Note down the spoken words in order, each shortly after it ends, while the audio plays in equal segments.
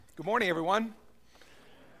Good morning, everyone.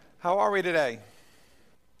 How are we today?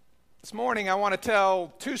 This morning, I want to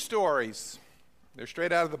tell two stories. They're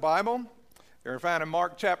straight out of the Bible. They're found in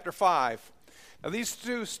Mark chapter 5. Now, these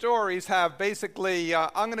two stories have basically,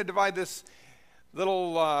 I'm going to divide this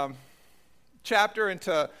little chapter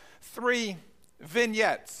into three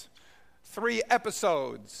vignettes, three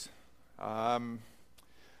episodes. The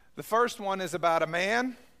first one is about a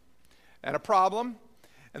man and a problem,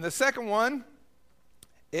 and the second one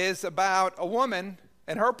is about a woman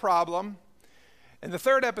and her problem, and the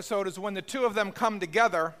third episode is when the two of them come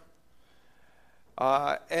together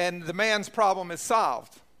and the man's problem is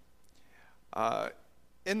solved.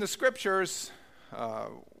 In the scriptures,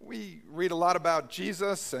 we read a lot about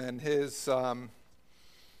Jesus and his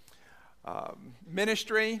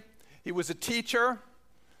ministry. He was a teacher,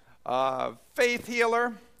 faith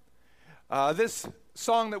healer. This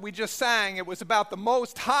song that we just sang, it was about the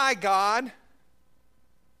Most High God,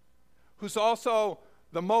 who's also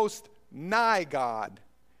the most nigh God.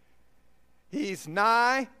 He's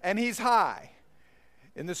nigh and he's high.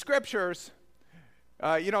 In the scriptures,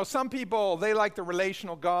 some people, they like the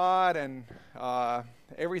relational God and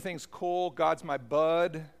everything's cool. God's my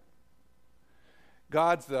bud.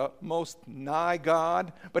 God's the most nigh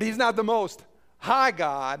God. But he's not the most high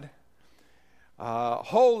God.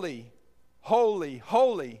 Holy, holy,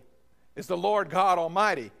 holy is the Lord God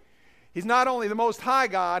Almighty. He's not only the most high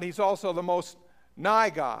God, he's also the most nigh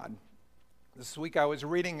God. This week I was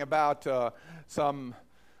reading about on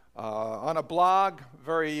a blog,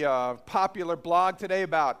 very popular blog today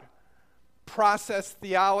about process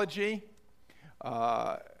theology,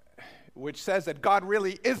 which says that God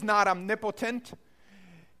really is not omnipotent.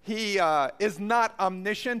 He is not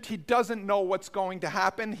omniscient. He doesn't know what's going to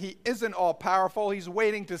happen. He isn't all-powerful. He's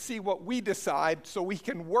waiting to see what we decide so he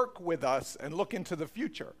can work with us and look into the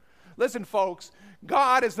future. Listen, folks,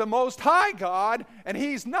 God is the Most High God, and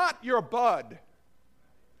he's not your bud.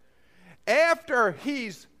 After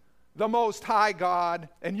he's the Most High God,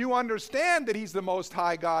 and you understand that he's the Most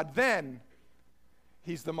High God, then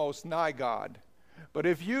he's the Most Nigh God. But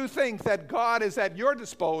if you think that God is at your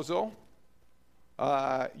disposal,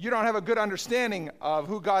 you don't have a good understanding of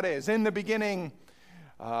who God is. In the beginning,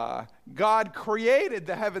 God created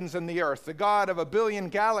the heavens and the earth. The God of a billion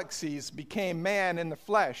galaxies became man in the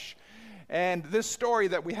flesh. And this story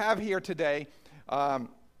that we have here today,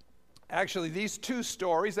 actually these two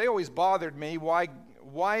stories, they always bothered me. Why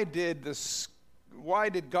did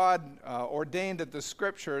God ordain that the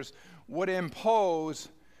scriptures would impose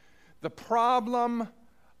the problem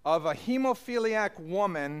of a hemophiliac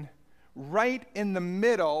woman right in the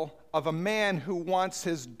middle of a man who wants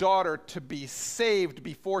his daughter to be saved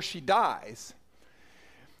before she dies?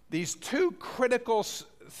 These two critical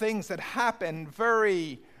things that happen,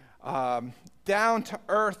 very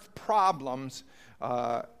down-to-earth problems,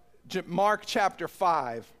 Mark chapter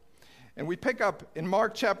 5. And we pick up in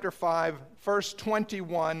Mark chapter 5, verse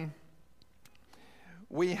 21.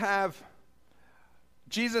 We have,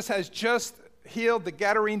 Jesus has just healed the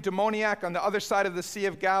Gadarene demoniac on the other side of the Sea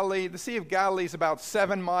of Galilee. The Sea of Galilee is about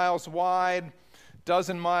 7 miles wide,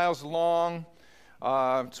 dozen miles long.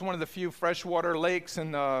 It's one of the few freshwater lakes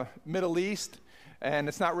in the Middle East, and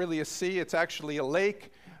it's not really a sea, it's actually a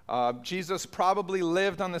lake. Jesus probably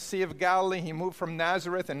lived on the Sea of Galilee. He moved from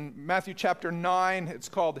Nazareth. In Matthew chapter 9,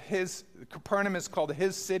 Capernaum is called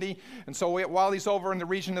his city. And so while he's over in the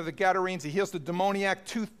region of the Gadarenes, he heals the demoniac.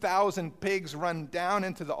 2,000 pigs run down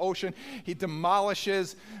into the ocean. He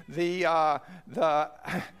demolishes the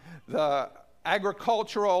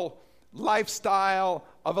agricultural lifestyle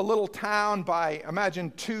of a little town by,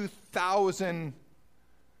 imagine, 2,000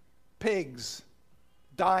 pigs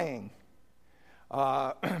dying.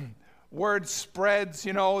 Word spreads,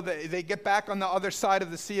 they get back on the other side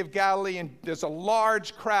of the Sea of Galilee, and there's a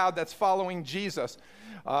large crowd that's following Jesus.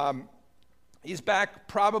 He's back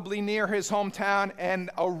probably near his hometown, and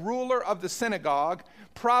a ruler of the synagogue,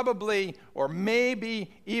 probably or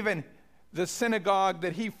maybe even the synagogue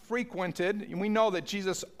that he frequented. And we know that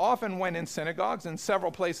Jesus often went in synagogues in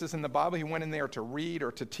several places in the Bible. He went in there to read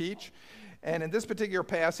or to teach. And in this particular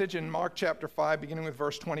passage in Mark chapter 5, beginning with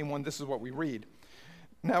verse 21, this is what we read.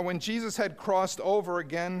 Now, when Jesus had crossed over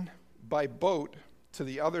again by boat to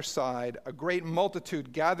the other side, a great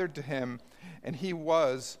multitude gathered to him, and he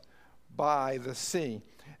was by the sea.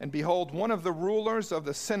 And behold, one of the rulers of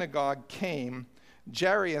the synagogue came,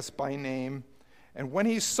 Jairus by name, and when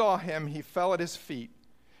he saw him, he fell at his feet.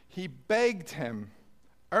 He begged him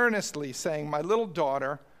earnestly, saying, "My little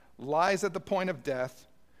daughter lies at the point of death.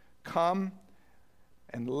 Come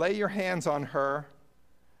and lay your hands on her,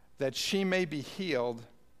 that she may be healed,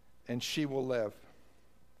 and she will live."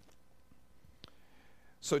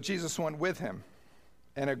 So Jesus went with him,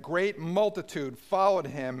 and a great multitude followed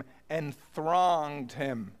him and thronged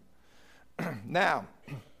him. Now,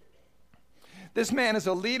 this man is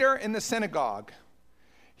a leader in the synagogue.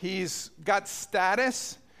 He's got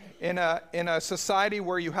status in a society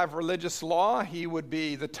where you have religious law. He would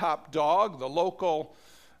be the top dog, the local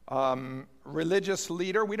religious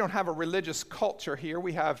leader. We don't have a religious culture here.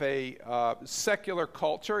 We have a secular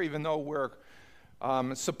culture, even though we're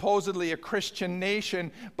supposedly a Christian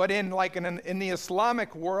nation. But in the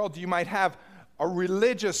Islamic world, you might have a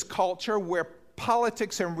religious culture where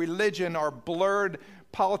politics and religion are blurred.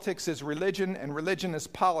 Politics is religion, and religion is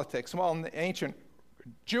politics. Well, in the ancient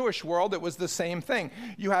Jewish world, it was the same thing.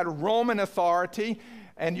 You had Roman authority,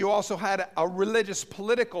 and you also had a religious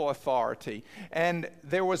political authority. And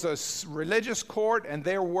there was a religious court, and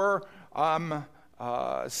there were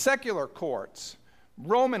secular courts,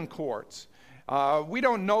 Roman courts. We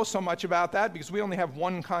don't know so much about that because we only have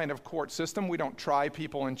one kind of court system. We don't try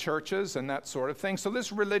people in churches and that sort of thing. So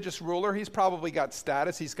this religious ruler, he's probably got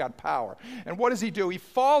status, he's got power. And what does he do? He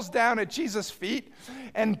falls down at Jesus' feet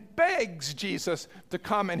and begs Jesus to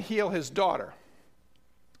come and heal his daughter.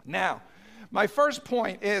 Now, my first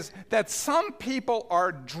point is that some people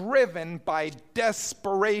are driven by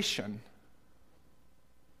desperation.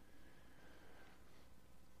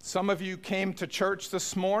 Some of you came to church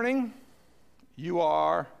this morning. You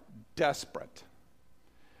are desperate.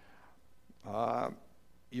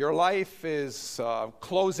 Your life is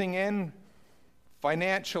closing in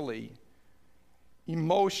financially,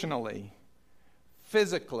 emotionally,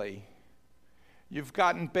 physically. You've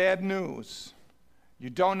gotten bad news. You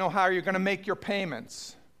don't know how you're going to make your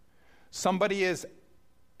payments. Somebody is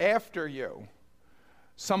after you.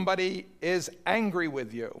 Somebody is angry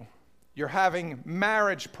with you. You're having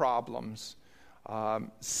marriage problems,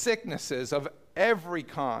 sicknesses of every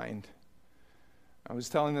kind. I was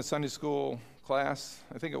telling the Sunday school class,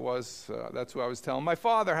 I think it was, that's who I was telling. My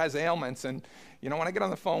father has ailments, and when I get on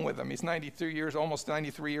the phone with him, he's almost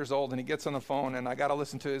 93 years old, and he gets on the phone, and I got to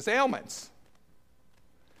listen to his ailments.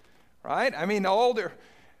 Right? I mean, the older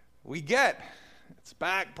we get, it's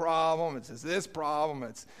back problem, it's this problem,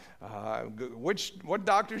 it's what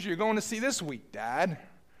doctors are you going to see this week, Dad?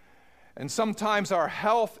 And sometimes our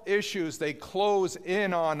health issues, they close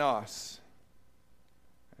in on us.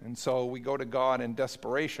 And so we go to God in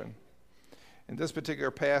desperation. In this particular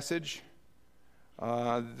passage,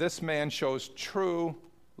 this man shows true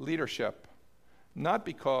leadership, not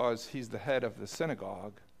because he's the head of the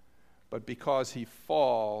synagogue, but because he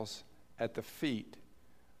falls at the feet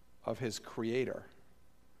of his Creator.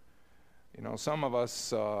 Some of us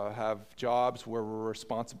have jobs where we're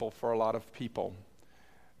responsible for a lot of people.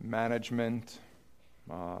 Management,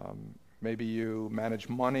 maybe you manage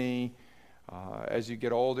money. As you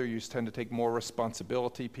get older, you tend to take more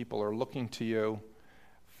responsibility. People are looking to you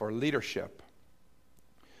for leadership.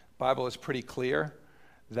 The Bible is pretty clear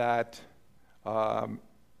that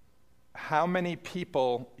how many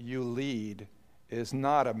people you lead is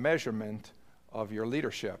not a measurement of your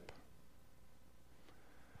leadership.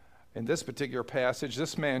 In this particular passage,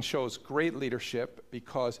 this man shows great leadership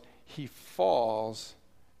because he falls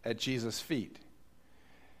at Jesus' feet.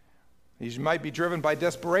 He might be driven by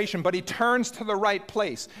desperation, but he turns to the right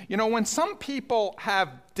place. When some people have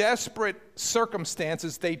desperate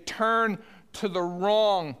circumstances, they turn to the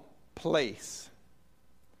wrong place.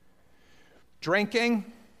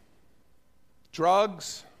 Drinking,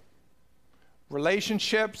 drugs,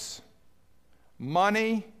 relationships,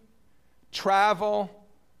 money, travel,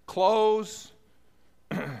 clothes.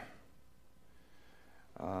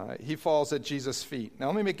 He falls at Jesus' feet. Now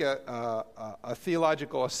let me make a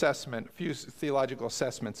theological assessment, a few theological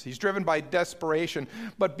assessments. He's driven by desperation,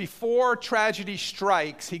 but before tragedy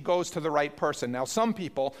strikes, he goes to the right person. Now some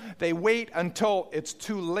people, they wait until it's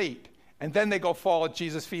too late, and then they go fall at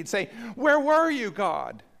Jesus' feet and say, "Where were you,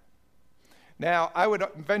 God?" Now, I would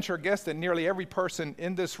venture a guess that nearly every person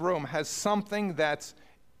in this room has something that's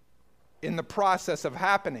in the process of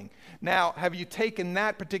happening. Now, have you taken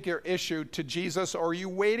that particular issue to Jesus, or are you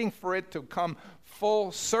waiting for it to come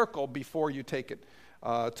full circle before you take it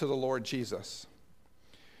to the Lord Jesus?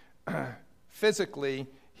 Physically,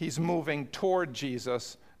 he's moving toward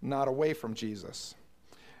Jesus, not away from Jesus.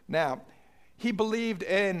 Now, he believed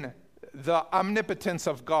in the omnipotence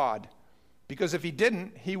of God, because if he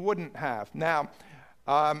didn't, he wouldn't have. Now,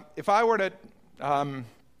 if I were to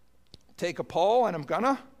take a poll, and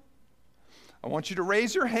I want you to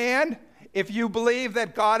raise your hand if you believe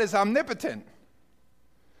that God is omnipotent.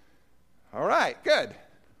 All right, good.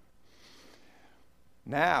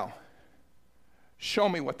 Now, show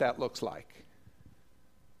me what that looks like.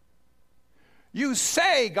 You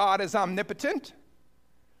say God is omnipotent.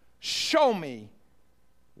 Show me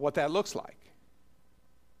what that looks like.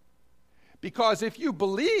 Because if you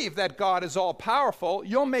believe that God is all-powerful,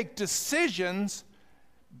 you'll make decisions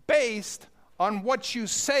based on what you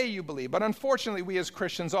say you believe. But unfortunately, we as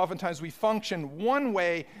Christians, oftentimes we function one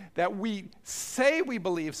way, that we say we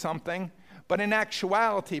believe something, but in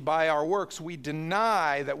actuality, by our works, we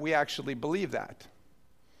deny that we actually believe that.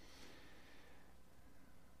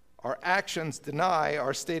 Our actions deny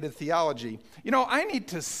our stated theology. You know, I need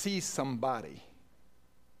to see somebody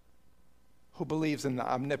who believes in the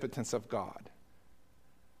omnipotence of God.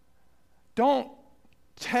 Don't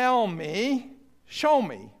tell me, show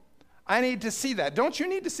me. I need to see that. Don't you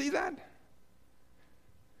need to see that?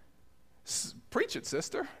 Preach it,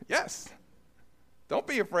 sister. Yes. Don't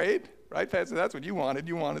be afraid. Right, Pastor? That's what you wanted.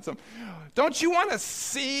 You wanted some. Don't you want to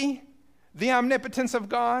see the omnipotence of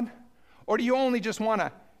God? Or do you only just want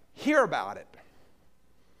to hear about it?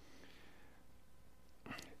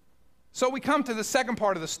 So we come to the second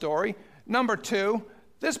part of the story. Number 2,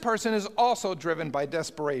 this person is also driven by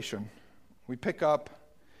desperation. We pick up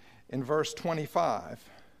in verse 25.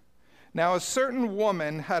 Now, a certain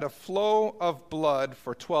woman had a flow of blood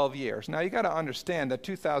for 12 years. Now, you got to understand that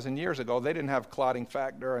 2,000 years ago, they didn't have clotting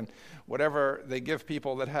factor and whatever they give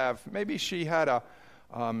people that have. Maybe she had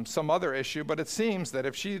some other issue, but it seems that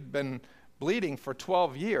if she'd been bleeding for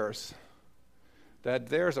 12 years, that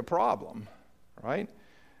there's a problem, right?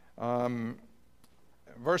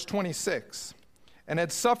 Verse 26, and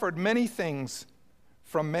had suffered many things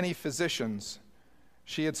from many physicians.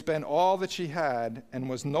 She had spent all that she had and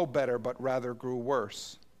was no better, but rather grew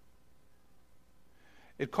worse.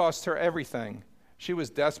 It cost her everything. She was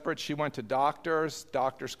desperate. She went to doctors.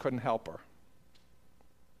 Doctors couldn't help her.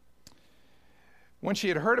 When she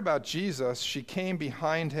had heard about Jesus, she came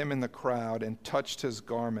behind him in the crowd and touched his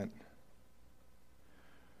garment.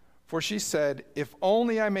 For she said, if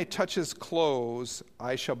only I may touch his clothes,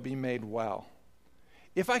 I shall be made well.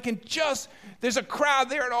 If I can just, there's a crowd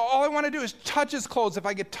there, and all I want to do is touch his clothes. If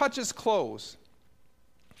I could touch his clothes,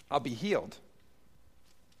 I'll be healed.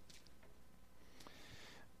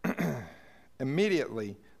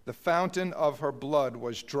 Immediately, the fountain of her blood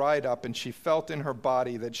was dried up, and she felt in her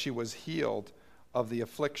body that she was healed of the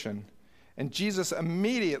affliction. And Jesus,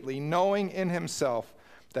 immediately knowing in himself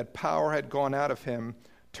that power had gone out of him,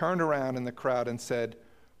 turned around in the crowd and said,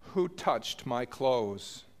 who touched my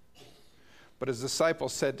clothes? But his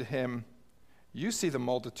disciples said to him, you see the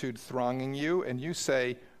multitude thronging you, and you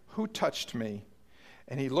say, who touched me?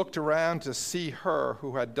 And he looked around to see her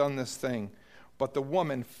who had done this thing. But the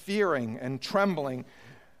woman, fearing and trembling,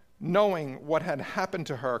 knowing what had happened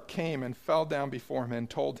to her, came and fell down before him and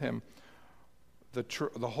told him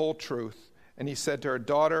the whole truth. And he said to her,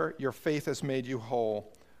 daughter, your faith has made you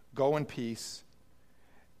whole. Go in peace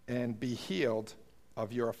and be healed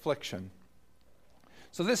of your affliction.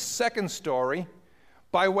 So this second story,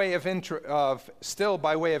 by way of introduction,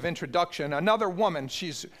 another woman,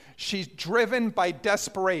 she's driven by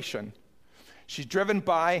desperation. She's driven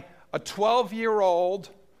by a 12-year-old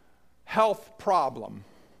health problem.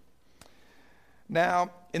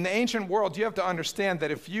 Now, in the ancient world, you have to understand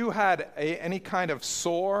that if you had any kind of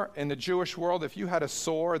sore in the Jewish world, if you had a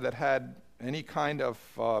sore that had any kind of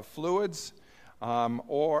fluids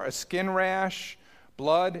or a skin rash,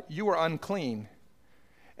 blood, you were unclean.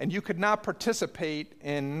 And you could not participate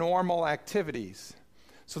in normal activities.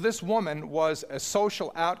 So this woman was a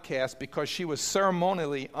social outcast because she was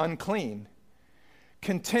ceremonially unclean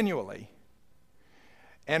continually.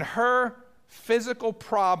 And her physical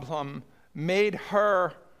problem made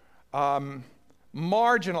her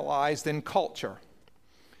marginalized in culture.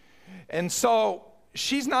 And so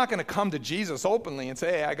she's not going to come to Jesus openly and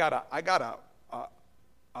say, hey, I got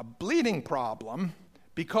a bleeding problem,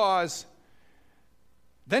 because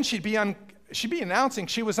then she'd be announcing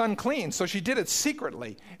she was unclean. So she did it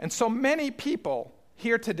secretly. And so many people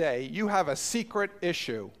here today, you have a secret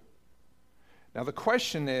issue. Now the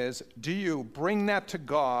question is, do you bring that to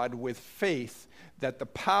God with faith that the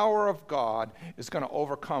power of God is going to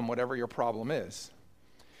overcome whatever your problem is?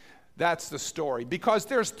 That's the story. Because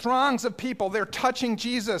there's throngs of people, they're touching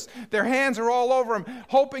Jesus. Their hands are all over him,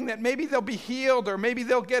 hoping that maybe they'll be healed or maybe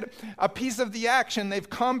they'll get a piece of the action. They've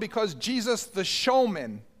come because Jesus, the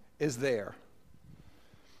showman, is there.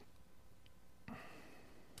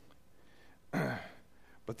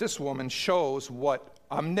 But this woman shows what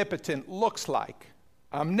omnipotence looks like.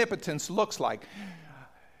 Omnipotence looks like.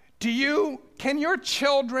 Can your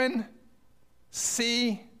children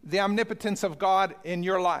see the omnipotence of God in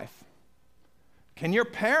your life? Can your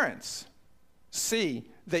parents see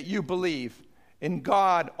that you believe in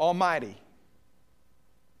God Almighty?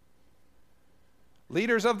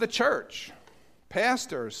 leaders of the church,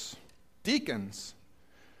 pastors, deacons.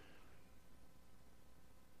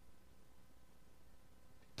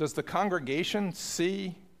 Does the congregation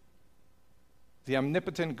see the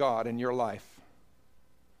omnipotent God in your life?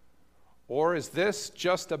 Or is this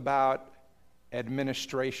just about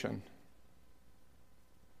administration?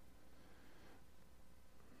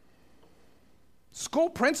 School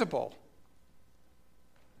principal.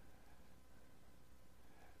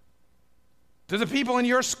 Do the people in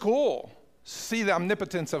your school see the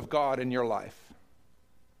omnipotence of God in your life?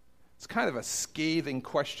 It's kind of a scathing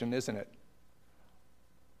question, isn't it?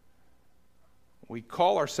 We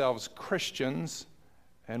call ourselves Christians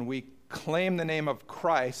and we claim the name of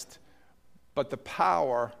Christ, but the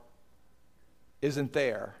power isn't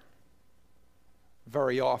there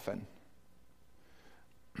very often.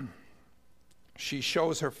 She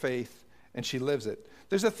shows her faith and she lives it.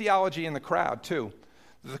 There's a theology in the crowd too.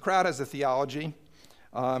 The crowd has a theology.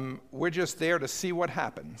 We're just there to see what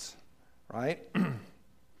happens, right?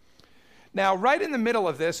 Now, right in the middle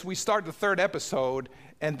of this, we start the third episode,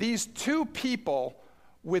 and these two people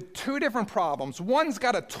with two different problems. One's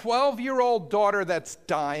got a 12-year-old daughter that's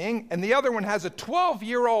dying, and the other one has a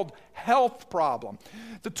 12-year-old health problem.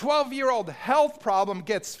 The 12-year-old health problem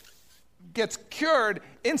gets cured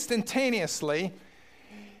instantaneously.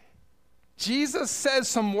 Jesus says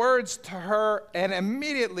some words to her, and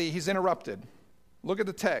immediately he's interrupted. Look at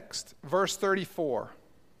the text, verse 34.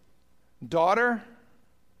 Daughter,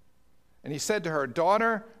 and he said to her,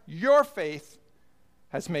 daughter, your faith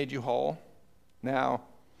has made you whole. Now,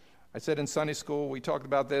 I said in Sunday school, we talked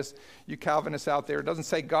about this, you Calvinists out there, it doesn't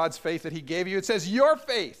say God's faith that he gave you, it says your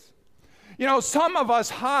faith. You know, some of us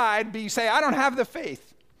hide, but you say, I don't have the faith.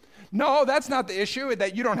 No, that's not the issue,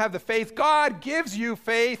 that you don't have the faith. God gives you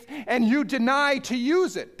faith, and you deny to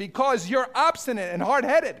use it because you're obstinate and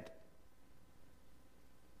hard-headed.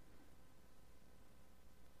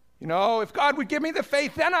 You know, if God would give me the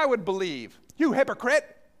faith, then I would believe. You hypocrite.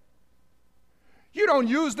 You don't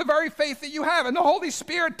use the very faith that you have, and the Holy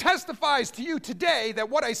Spirit testifies to you today that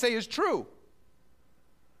what I say is true.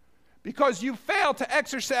 Because you fail to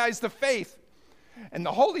exercise the faith and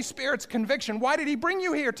the Holy Spirit's conviction. Why did he bring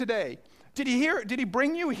you here today? Did he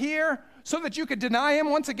bring you here so that you could deny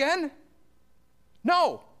him once again?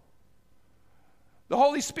 No. The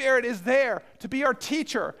Holy Spirit is there to be our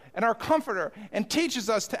teacher and our comforter and teaches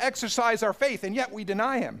us to exercise our faith, and yet we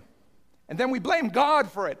deny him. And then we blame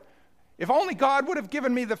God for it. If only God would have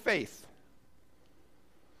given me the faith.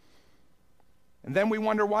 And then we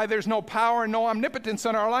wonder why there's no power and no omnipotence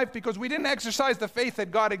in our life, because we didn't exercise the faith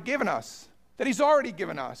that God had given us, that he's already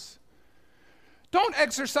given us. Don't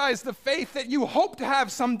exercise the faith that you hope to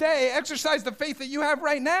have someday. Exercise the faith that you have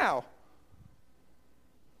right now.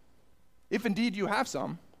 If indeed you have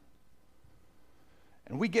some.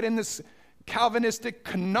 And we get in this Calvinistic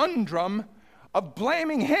conundrum of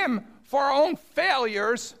blaming him for our own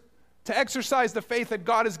failures to exercise the faith that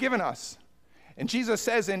God has given us. And Jesus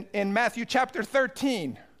says in Matthew chapter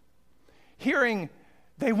 13, hearing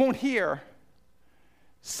they won't hear,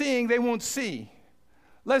 seeing they won't see,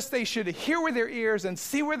 lest they should hear with their ears and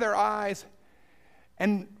see with their eyes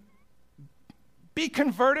and be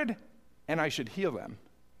converted, and I should heal them.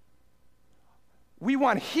 We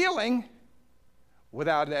want healing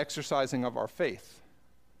without the exercising of our faith.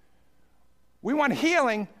 We want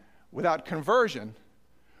healing without conversion.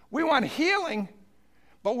 We want healing,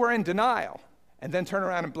 but we're in denial, and then turn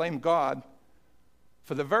around and blame God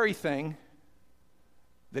for the very thing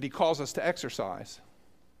that he calls us to exercise.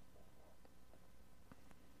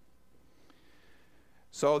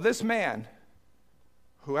 So this man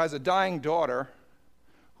who has a dying daughter,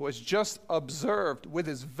 who has just observed with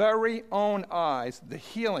his very own eyes the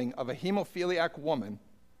healing of a hemophiliac woman,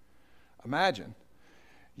 imagine,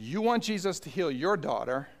 you want Jesus to heal your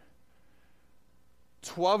daughter,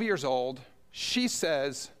 12 years old. She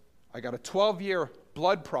says, I got a 12-year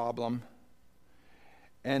blood problem.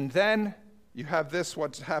 And then you have this,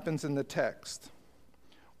 what happens in the text.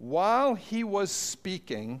 While he was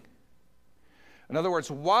speaking, in other words,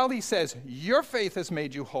 while he says, your faith has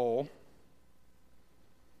made you whole,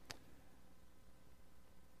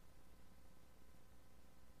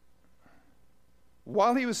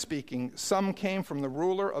 while he was speaking, some came from the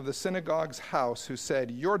ruler of the synagogue's house who said,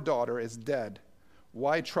 your daughter is dead.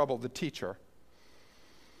 Why trouble the teacher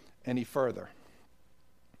any further?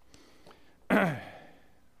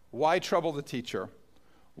 Why trouble the teacher?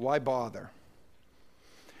 Why bother?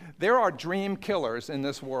 There are dream killers in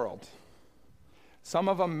this world. Some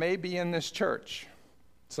of them may be in this church.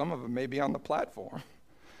 Some of them may be on the platform.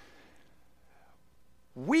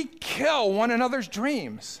 We kill one another's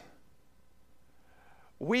dreams.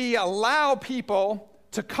 we allow people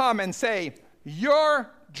to come and say,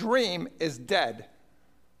 your dream is dead.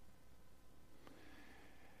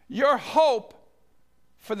 Your hope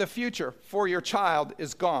for the future for your child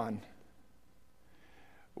is gone.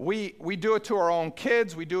 We do it to our own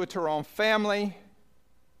kids, we do it to our own family,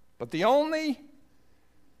 but the only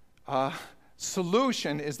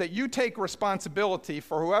solution is that you take responsibility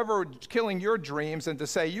for whoever is killing your dreams and to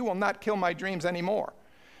say, you will not kill my dreams anymore.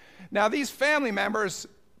 Now, these family members,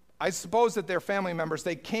 I suppose that they're family members,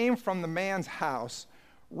 they came from the man's house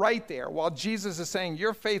right there while Jesus is saying,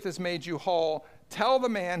 your faith has made you whole. Tell the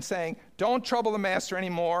man, saying, don't trouble the master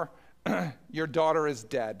anymore. Your daughter is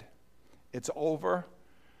dead. It's over.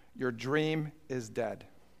 Your dream is dead.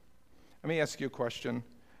 Let me ask you a question.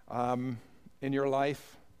 In your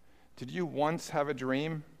life, did you once have a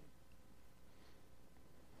dream?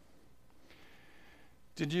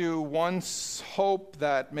 Did you once hope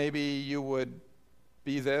that maybe you would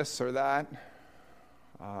be this or that?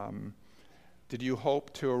 Did you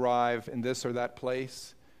hope to arrive in this or that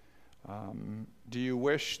place? Do you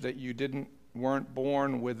wish that you weren't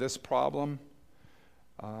born with this problem?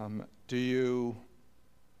 Have you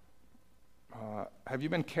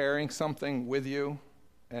been carrying something with you?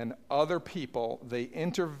 And other people, they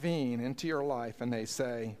intervene into your life and they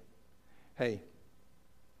say, hey,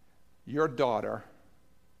 your daughter,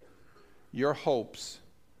 your hopes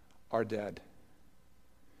are dead.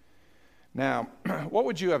 Now, what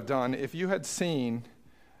would you have done if you had seen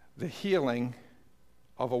the healing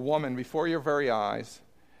of a woman before your very eyes,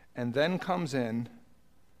 and then comes in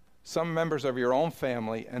some members of your own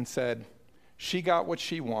family and said, she got what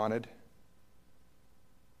she wanted,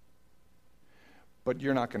 but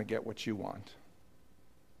you're not going to get what you want?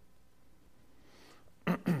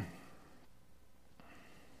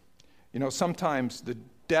 You know, sometimes the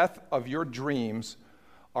death of your dreams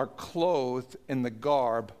are clothed in the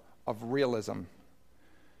garb of realism. Let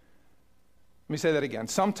me say that again.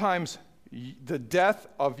 Sometimes the death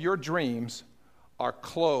of your dreams are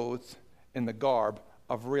clothed in the garb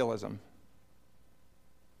of realism.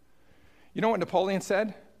 You know what Napoleon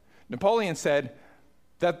said? Napoleon said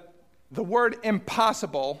that the word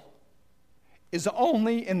impossible is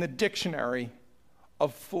only in the dictionary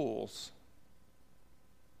of fools.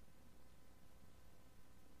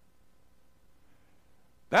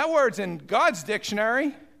 That word's in God's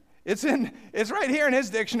dictionary. It's right here in his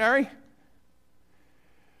dictionary.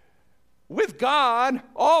 With God,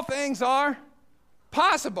 all things are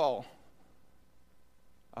possible.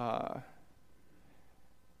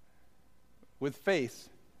 With faith,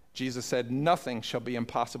 Jesus said, nothing shall be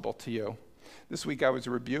impossible to you. This week I was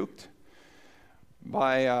rebuked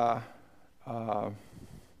by a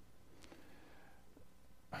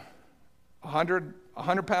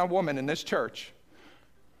 100-pound woman in this church.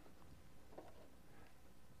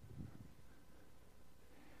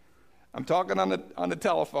 I'm talking on the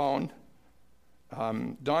telephone.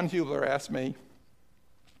 Don Hubler asked me,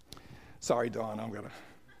 sorry, Don, I'm going to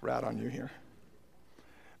rat on you here.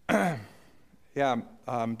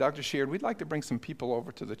 Dr. Sheard, we'd like to bring some people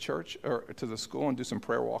over to the church or to the school and do some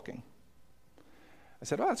prayer walking. I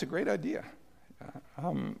said, that's a great idea.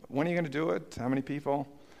 When are you going to do it? How many people?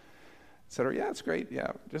 I said, yeah, it's great.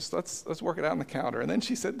 Yeah, just let's work it out on the calendar. And then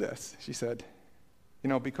she said this. She said,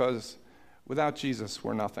 because without Jesus,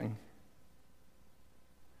 we're nothing.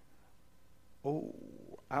 Oh,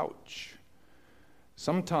 ouch.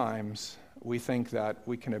 Sometimes we think that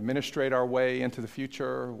we can administrate our way into the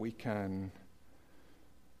future, we can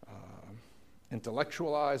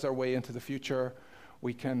intellectualize our way into the future,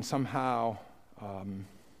 we can somehow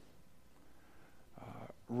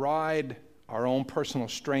ride our own personal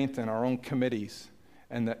strength and our own committees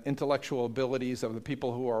and the intellectual abilities of the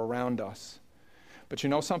people who are around us. But you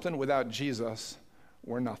know something? Without Jesus,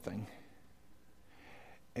 we're nothing.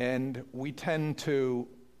 And we tend to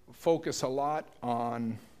focus a lot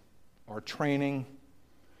on our training,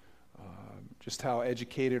 just how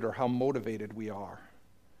educated or how motivated we are.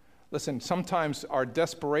 Listen, sometimes our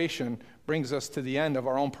desperation brings us to the end of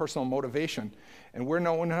our own personal motivation, and we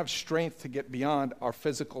don't have strength to get beyond our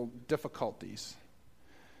physical difficulties.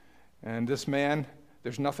 And this man,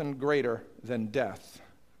 there's nothing greater than death,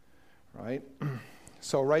 right?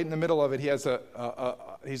 So right in the middle of it, he has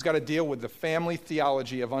he's got to deal with the family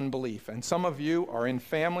theology of unbelief. And some of you are in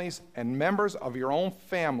families, and members of your own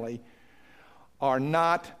family are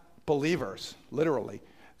not believers, literally.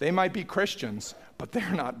 They might be Christians, but they're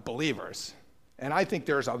not believers. And I think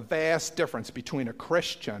there's a vast difference between a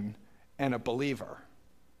Christian and a believer.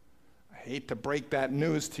 I hate to break that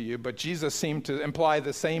news to you, but Jesus seemed to imply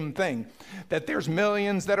the same thing, that there's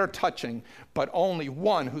millions that are touching, but only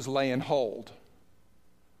one who's laying hold.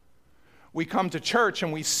 We come to church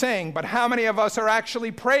and we sing, but how many of us are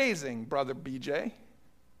actually praising, Brother BJ?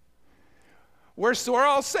 We're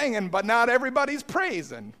all singing, but not everybody's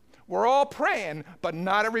praising. We're all praying, but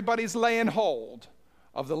not everybody's laying hold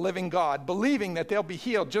of the living God, believing that they'll be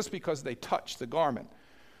healed just because they touch the garment.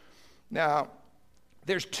 Now,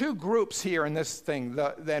 there's two groups here in this thing.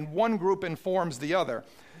 Then one group informs the other.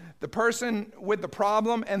 The person with the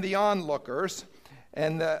problem and the onlookers,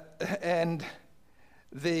 and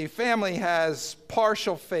the family has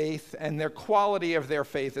partial faith, and their quality of their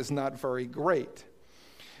faith is not very great.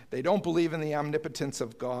 They don't believe in the omnipotence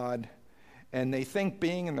of God, and they think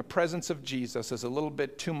being in the presence of Jesus is a little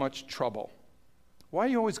bit too much trouble. Why are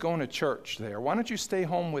you always going to church there? Why don't you stay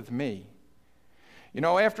home with me? You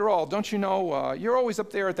know, after all, don't you know, you're always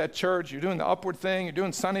up there at that church, you're doing the upward thing, you're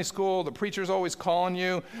doing Sunday school, the preacher's always calling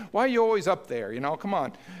you. Why are you always up there? You know, come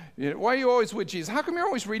on. Why are you always with Jesus? How come you're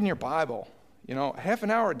always reading your Bible? You know, half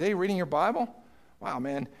an hour a day reading your Bible? Wow,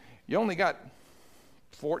 man, you only got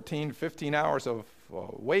 14, 15 hours of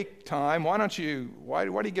wake time. Why do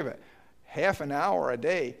you give it half an hour a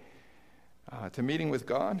day to meeting with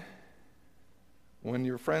God? When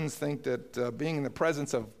your friends think that being in the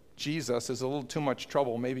presence of Jesus is a little too much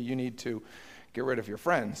trouble, maybe you need to get rid of your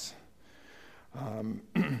friends. And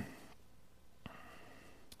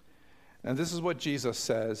this is what Jesus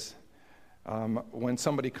says when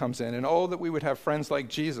somebody comes in. And oh, that we would have friends like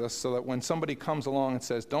Jesus, so that when somebody comes along and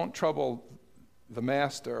says, don't trouble the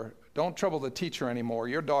master, don't trouble the teacher anymore,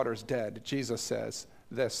 your daughter's dead, Jesus says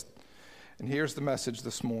this. And here's the message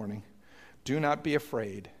this morning. Do not be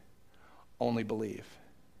afraid, only believe.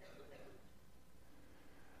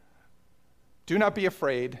 Do not be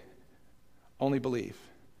afraid, only believe.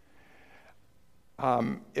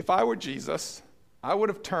 If I were Jesus, I would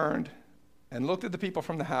have turned and looked at the people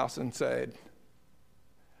from the house and said,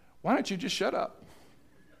 why don't you just shut up?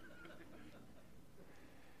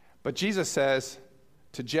 But Jesus says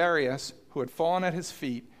to Jairus, who had fallen at his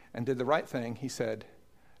feet and did the right thing, he said,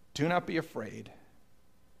 do not be afraid,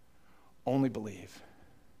 only believe.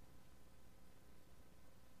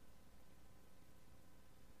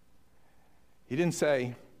 He didn't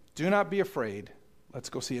say, do not be afraid, let's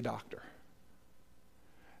go see a doctor.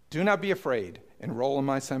 Do not be afraid, enroll in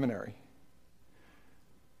my seminary.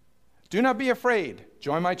 Do not be afraid,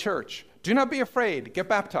 join my church. Do not be afraid, get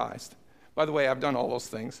baptized. By the way, I've done all those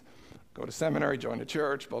things. Go to seminary, join the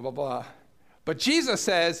church, blah, blah, blah. But Jesus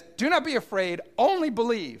says, do not be afraid, only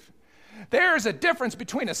believe. There is a difference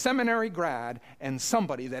between a seminary grad and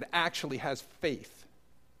somebody that actually has faith.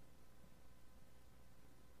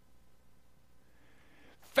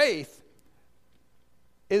 Faith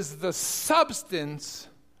is the substance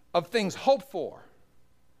of things hoped for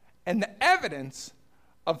and the evidence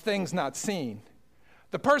of things not seen.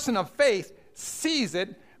 The person of faith sees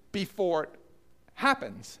it before it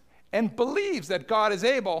happens and believes that God is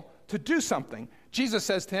able to do something. Jesus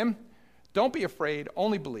says to him, don't be afraid,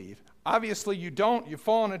 only believe. Obviously you don't, you've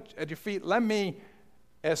fallen at your feet, let me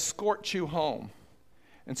escort you home.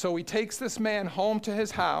 And so he takes this man home to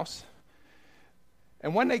his house,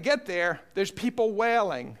 and when they get there, there's people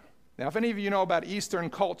wailing. Now, if any of you know about Eastern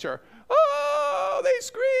culture, oh, they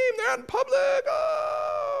scream, they're out in public,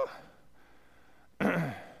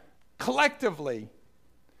 oh. Collectively,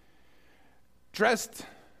 dressed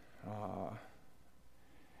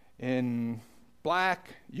in black,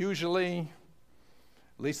 usually,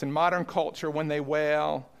 at least in modern culture, when they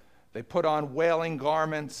wail, they put on wailing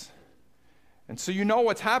garments. And so you know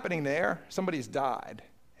what's happening there. Somebody's died.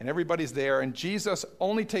 And everybody's there, and Jesus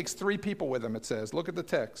only takes 3 people with him, it says. Look at the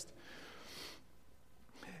text.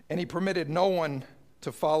 And he permitted no one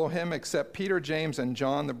to follow him except Peter, James, and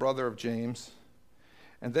John, the brother of James.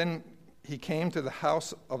 And then he came to the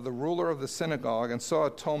house of the ruler of the synagogue and saw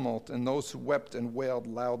a tumult and those who wept and wailed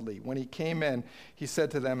loudly. When he came in, he said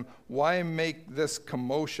to them, why make this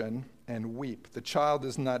commotion and weep? The child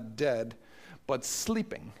is not dead, but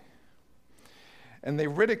sleeping. And they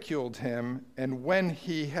ridiculed him, and when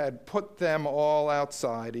he had put them all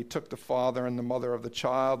outside, he took the father and the mother of the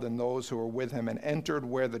child and those who were with him and entered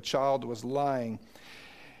where the child was lying.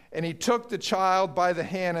 And he took the child by the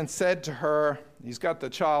hand and said to her, he's got the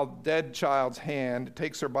dead child's hand,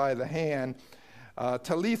 takes her by the hand,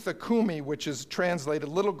 Talitha Kumi, which is translated,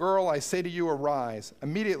 little girl, I say to you, arise.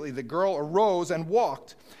 Immediately the girl arose and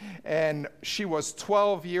walked, and she was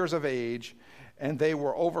 12 years of age. And they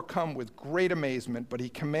were overcome with great amazement, but he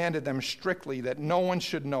commanded them strictly that no one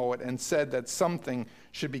should know it and said that something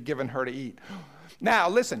should be given her to eat. Now,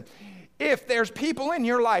 listen, if there's people in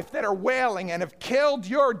your life that are wailing and have killed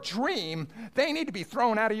your dream, they need to be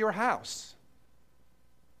thrown out of your house.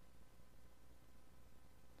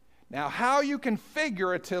 Now, how you can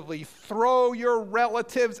figuratively throw your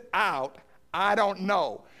relatives out, I don't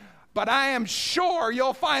know. But I am sure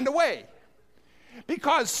you'll find a way.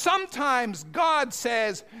 Because sometimes God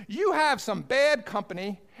says, you have some bad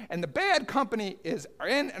company, and the bad company is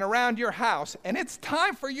in and around your house, and it's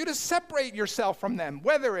time for you to separate yourself from them,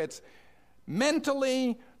 whether it's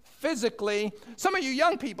mentally, physically. Some of you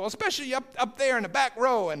young people, especially up there in the back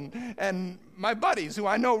row, and my buddies who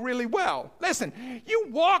I know really well. Listen, you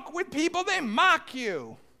walk with people, they mock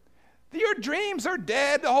you. Your dreams are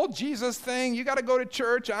dead, the whole Jesus thing. You got to go to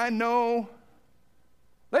church, I know.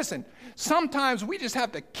 Listen, sometimes we just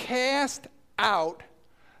have to cast out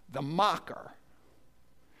the mocker.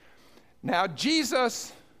 Now,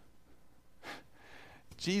 Jesus,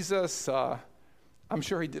 I'm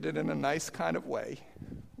sure he did it in a nice kind of way.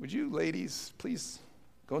 Would you ladies please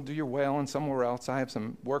go do your wailing somewhere else? I have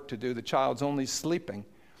some work to do. The child's only sleeping.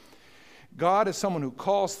 God is someone who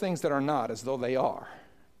calls things that are not as though they are.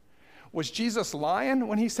 Was Jesus lying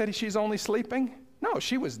when he said she's only sleeping? No,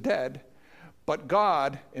 she was dead. But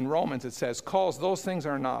God, in Romans it says, calls those things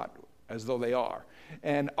are not as though they are.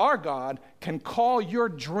 And our God can call your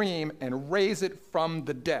dream and raise it from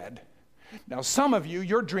the dead. Now, some of you,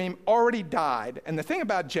 your dream already died. And the thing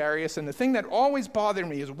about Jairus, and the thing that always bothered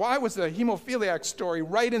me, is why was the hemophiliac story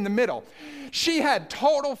right in the middle? She had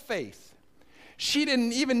total faith. She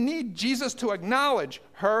didn't even need Jesus to acknowledge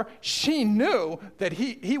her. She knew that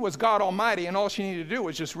he was God Almighty, and all she needed to do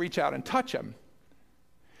was just reach out and touch him.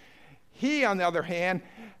 He, on the other hand,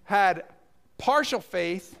 had partial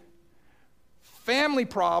faith, family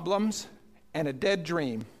problems, and a dead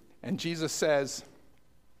dream. And Jesus says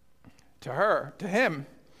to him,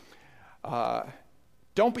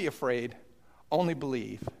 don't be afraid, only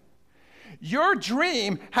believe. Your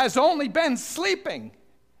dream has only been sleeping,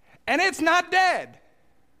 and it's not dead.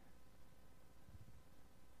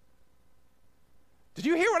 Did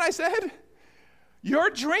you hear what I said?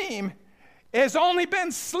 Your dream has only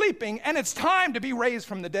been sleeping, and it's time to be raised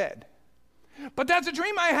from the dead. But that's a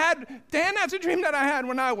dream I had, Dan, that's a dream that I had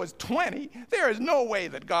when I was 20. There is no way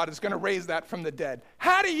that God is going to raise that from the dead.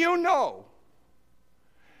 How do you know?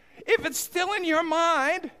 If it's still in your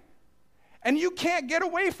mind, and you can't get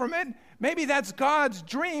away from it, maybe that's God's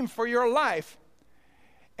dream for your life.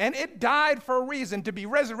 And it died for a reason, to be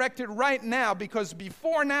resurrected right now, because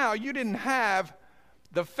before now you didn't have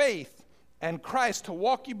the faith and Christ to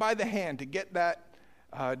walk you by the hand to get that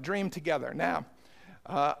dream together. Now,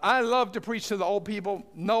 I love to preach to the old people.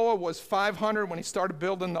 Noah was 500 when he started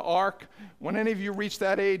building the ark. When any of you reach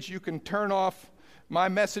that age, you can turn off my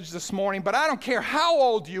message this morning. But I don't care how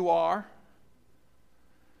old you are.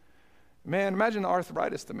 Man, imagine the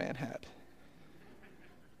arthritis the man had.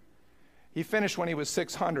 He finished when he was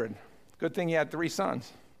 600. Good thing he had 3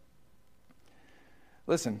 sons.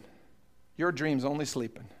 Listen, your dream's only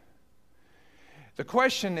sleeping. The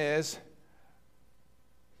question is,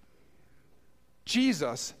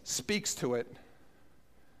 Jesus speaks to it.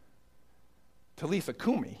 Talitha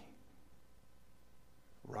Kumi,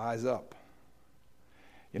 rise up.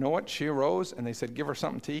 You know what? She arose, and they said, give her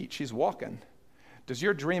something to eat. She's walking. Does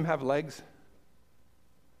your dream have legs?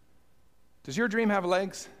 Does your dream have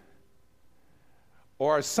legs?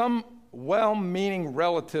 Or has some well-meaning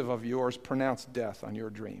relative of yours pronounced death on your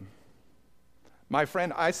dream? My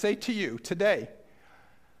friend, I say to you today,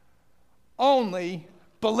 only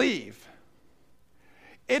believe.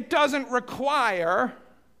 It doesn't require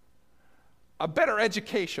a better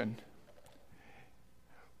education.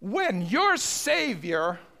 When your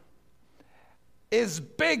Savior is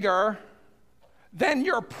bigger than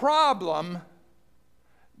your problem,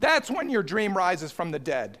 that's when your dream rises from the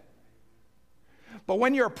dead. But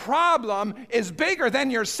when your problem is bigger than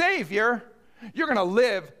your Savior, you're going to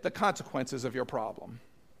live the consequences of your problem.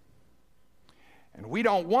 And we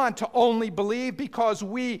don't want to only believe, because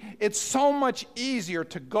it's so much easier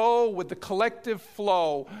to go with the collective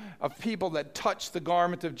flow of people that touch the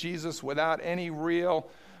garment of Jesus without any real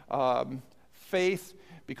faith,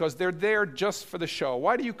 because they're there just for the show.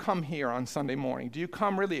 Why do you come here on Sunday morning? Do you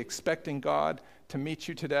come really expecting God to meet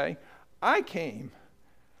you today? I came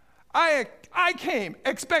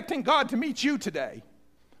expecting God to meet you today.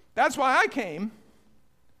 That's why I came.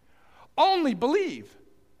 Only believe.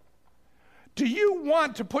 Do you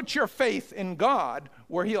want to put your faith in God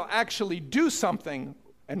where he'll actually do something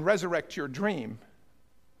and resurrect your dream?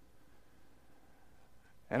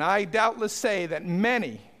 And I doubtless say that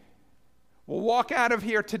many will walk out of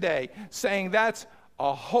here today saying that's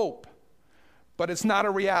a hope, but it's not a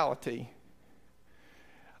reality.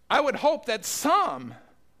 I would hope that some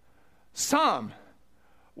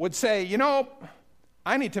would say,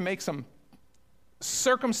 I need to make some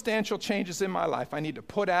circumstantial changes in my life. I need to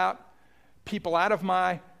put people out of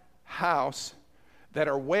my house that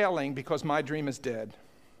are wailing because my dream is dead.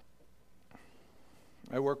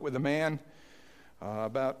 I worked with a man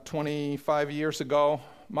about 25 years ago,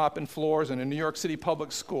 mopping floors in a New York City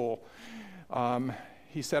public school.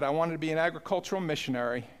 He said, I wanted to be an agricultural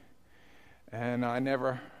missionary, and I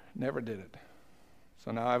never did it.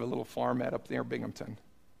 So now I have a little farmette up near Binghamton.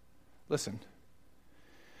 Listen.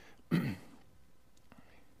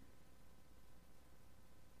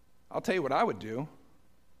 I'll tell you what I would do.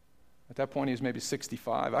 At that point, he was maybe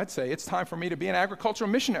 65. I'd say, it's time for me to be an agricultural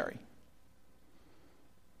missionary.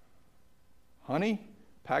 Honey,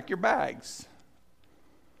 pack your bags.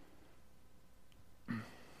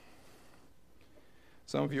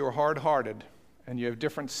 Some of you are hard-hearted, and you have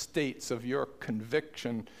different states of your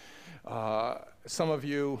conviction. Some of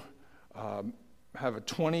you have a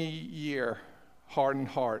 20-year hardened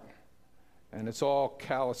heart, and it's all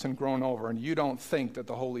callous and grown over, and you don't think that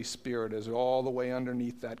the Holy Spirit is all the way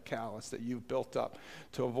underneath that callus that you've built up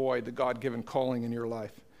to avoid the God-given calling in your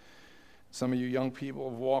life. Some of you young people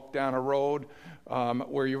have walked down a road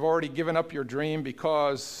where you've already given up your dream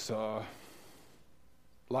because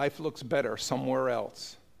life looks better somewhere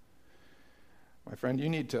else. My friend, you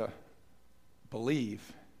need to believe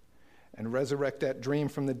and resurrect that dream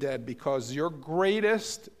from the dead, because your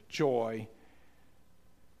greatest joy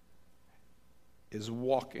is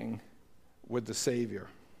walking with the Savior.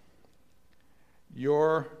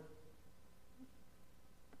 Your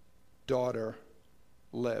daughter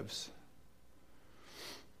lives.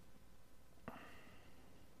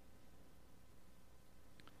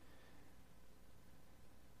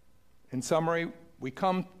 In summary, we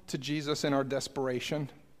come to Jesus in our desperation.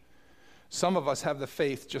 Some of us have the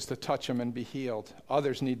faith just to touch him and be healed.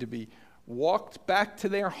 Others need to be walked back to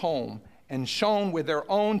their home and shown with their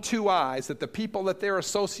own two eyes that the people that they're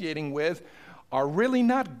associating with are really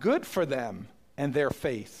not good for them and their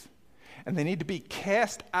faith. And they need to be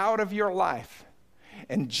cast out of your life.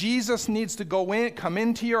 And Jesus needs to come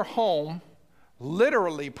into your home,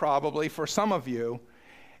 literally probably for some of you,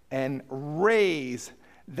 and raise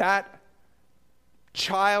that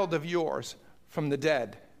child of yours from the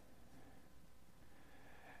dead.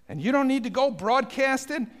 And you don't need to go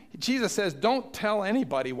broadcast it. Jesus says, don't tell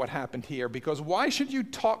anybody what happened here, because why should you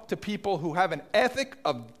talk to people who have an ethic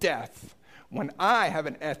of death when I have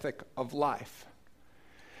an ethic of life?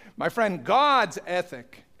 My friend, God's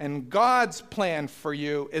ethic and God's plan for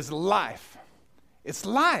you is life. It's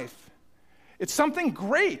life. It's something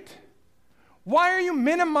great. Why are you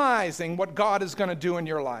minimizing what God is going to do in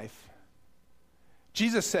your life?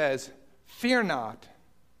 Jesus says, fear not,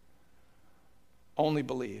 only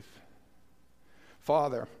believe.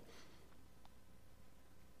 Father,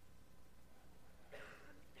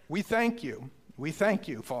 we thank you,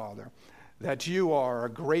 Father, that you are a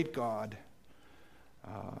great God,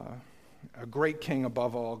 a great King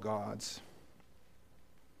above all gods.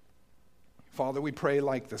 Father, we pray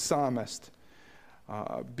like the psalmist,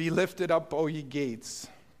 be lifted up, O ye gates,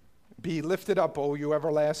 be lifted up, O you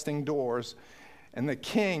everlasting doors, and the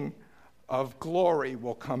King of glory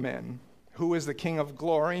will come in. Who is the King of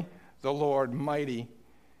glory? The Lord mighty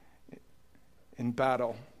in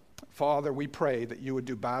battle. Father, we pray that you would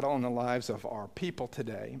do battle in the lives of our people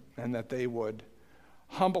today, and that they would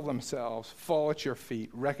humble themselves, fall at your feet,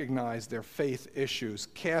 recognize their faith issues,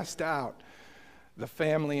 cast out the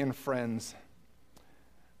family and friends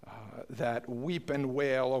that weep and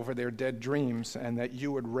wail over their dead dreams, and that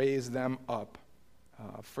you would raise them up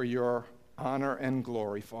for your honor and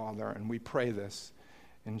glory, Father. And we pray this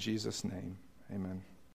in Jesus' name. Amen.